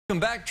Welcome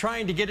back.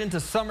 Trying to get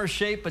into summer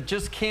shape but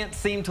just can't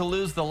seem to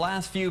lose the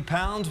last few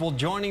pounds. Well,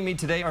 joining me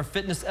today are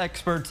fitness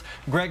experts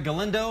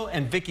Galindo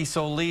and Vicki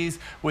Solis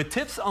with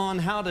tips on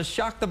how to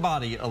shock the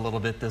body a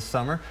little bit this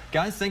summer.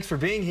 Guys, thanks for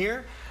being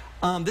here.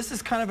 This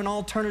is kind of an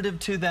alternative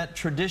to that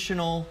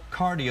traditional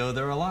cardio.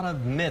 There are a lot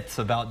of myths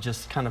about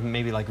just kind of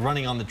maybe like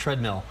running on the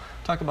treadmill.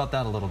 Talk about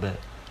that a little bit.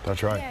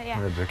 That's right.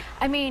 Yeah.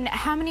 I mean,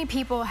 how many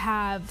people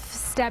have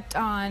stepped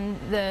on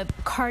the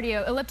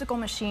cardio elliptical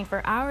machine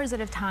for hours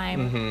at a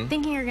time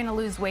thinking you're going to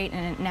lose weight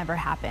and it never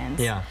happens?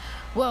 Yeah.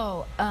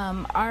 Well,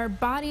 our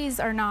bodies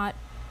are not,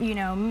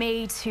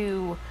 made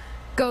to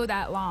go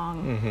that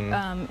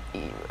long.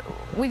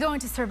 We go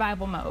into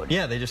survival mode.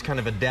 Yeah, they just kind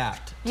of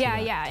adapt.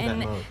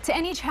 And to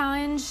any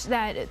challenge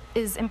that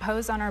is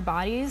imposed on our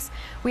bodies,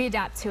 we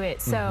adapt to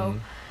it. So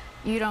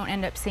you don't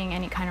end up seeing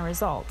any kind of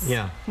results.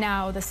 Yeah.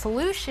 Now the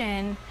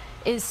solution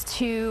is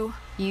to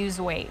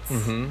use weights.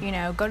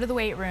 Go to the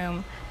weight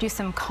room, do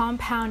some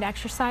compound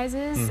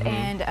exercises,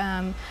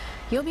 and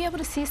you'll be able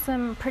to see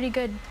some pretty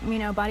good,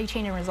 body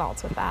changing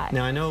results with that.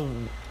 Now I know,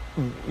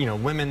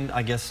 women,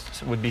 I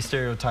guess, would be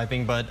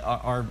stereotyping, but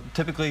are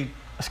typically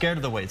scared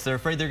of the weights. They're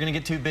afraid they're going to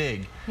get too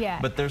big. Yeah.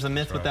 But there's a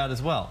myth with that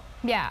as well.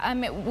 Yeah,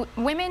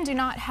 women do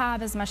not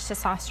have as much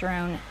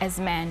testosterone as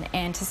men,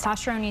 and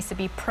testosterone needs to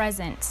be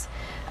present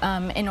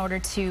in order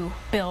to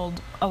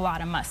build a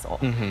lot of muscle.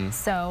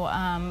 So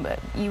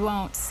you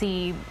won't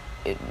see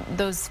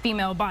those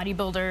female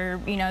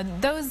bodybuilder,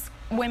 those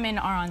women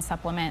are on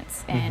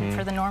supplements, and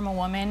for the normal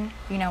woman,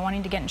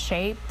 wanting to get in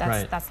shape,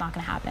 that's not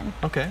going to happen.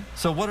 Okay,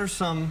 so what are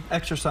some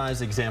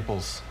exercise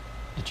examples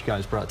that you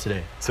guys brought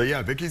today? So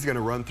yeah, Vicki's going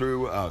to run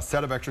through a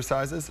set of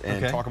exercises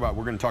and we're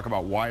going to talk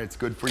about why it's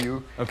good for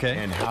you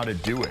and how to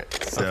do it.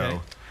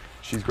 So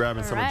she's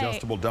grabbing some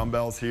adjustable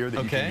dumbbells here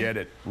that you can get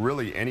at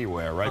really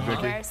anywhere, right,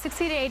 Vicki?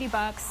 60 to 80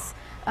 bucks.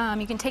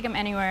 You can take them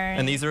anywhere.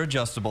 And these are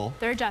adjustable?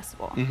 They're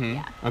adjustable,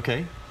 yeah.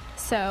 Okay.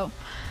 So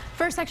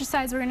first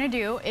exercise we're going to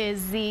do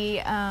is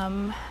the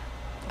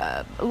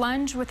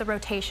lunge with a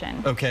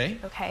rotation. Okay.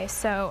 Okay,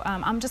 so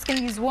I'm just going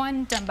to use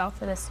one dumbbell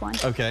for this one.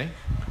 Okay.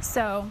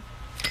 So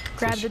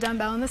grab the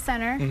dumbbell in the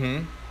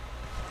center,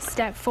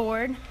 step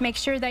forward, make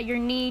sure that your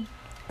knee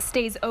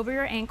stays over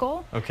your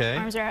ankle. Okay.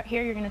 Arms are out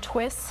here, you're going to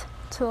twist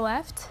to the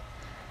left.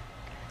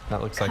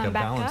 That looks like a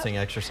balancing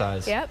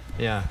exercise. Yep.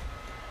 Yeah.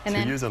 And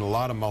she's using a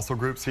lot of muscle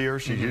groups here.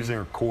 She's using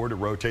her core to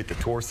rotate the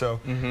torso.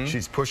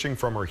 She's pushing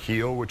from her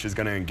heel, which is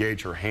going to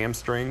engage her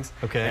hamstrings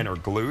and her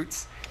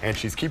glutes. And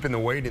she's keeping the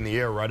weight in the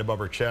air right above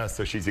her chest,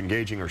 so she's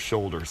engaging her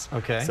shoulders.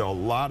 Okay. So a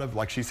lot of,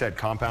 like she said,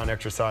 compound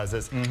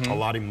exercises, a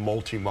lot of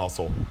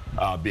multi-muscle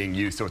being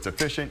used. So it's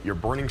efficient, you're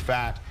burning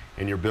fat,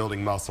 and you're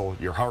building muscle,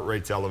 your heart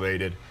rate's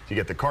elevated. You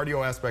get the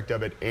cardio aspect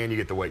of it, and you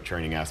get the weight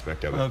training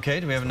aspect of it. Okay,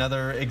 do we have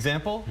another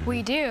example?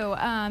 We do.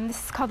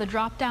 This is called the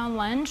drop-down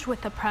lunge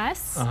with the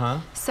press.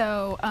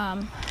 So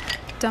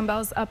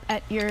dumbbells up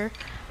at your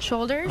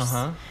shoulders.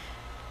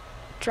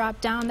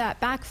 Drop down that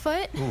back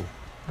foot,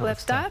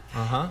 lift up,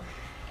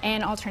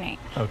 and alternate.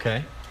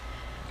 Okay.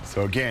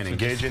 So again,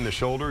 engaging the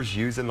shoulders,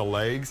 using the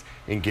legs,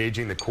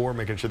 engaging the core,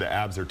 making sure the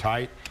abs are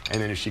tight.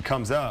 And then as she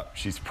comes up,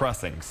 she's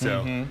pressing.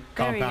 So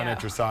compound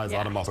exercise, a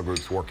lot of muscle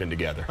groups working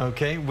together.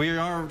 Okay, we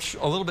are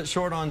a little bit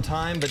short on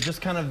time, but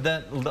just kind of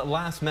that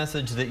last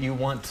message that you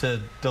want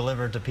to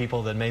deliver to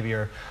people that maybe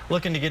are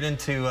looking to get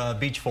into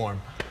beach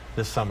form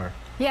this summer.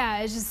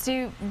 Yeah, just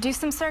do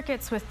some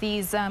circuits with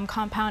these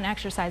compound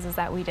exercises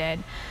that we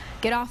did.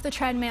 Get off the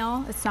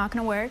treadmill, it's not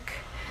going to work.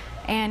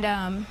 And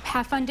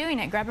have fun doing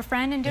it. Grab a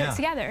friend and do it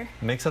together.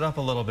 Mix it up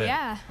a little bit.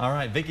 Yeah. All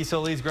right, Vicki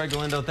Solis,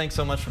 Galindo, thanks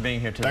so much for being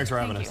here today. Thanks for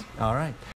having us. All right.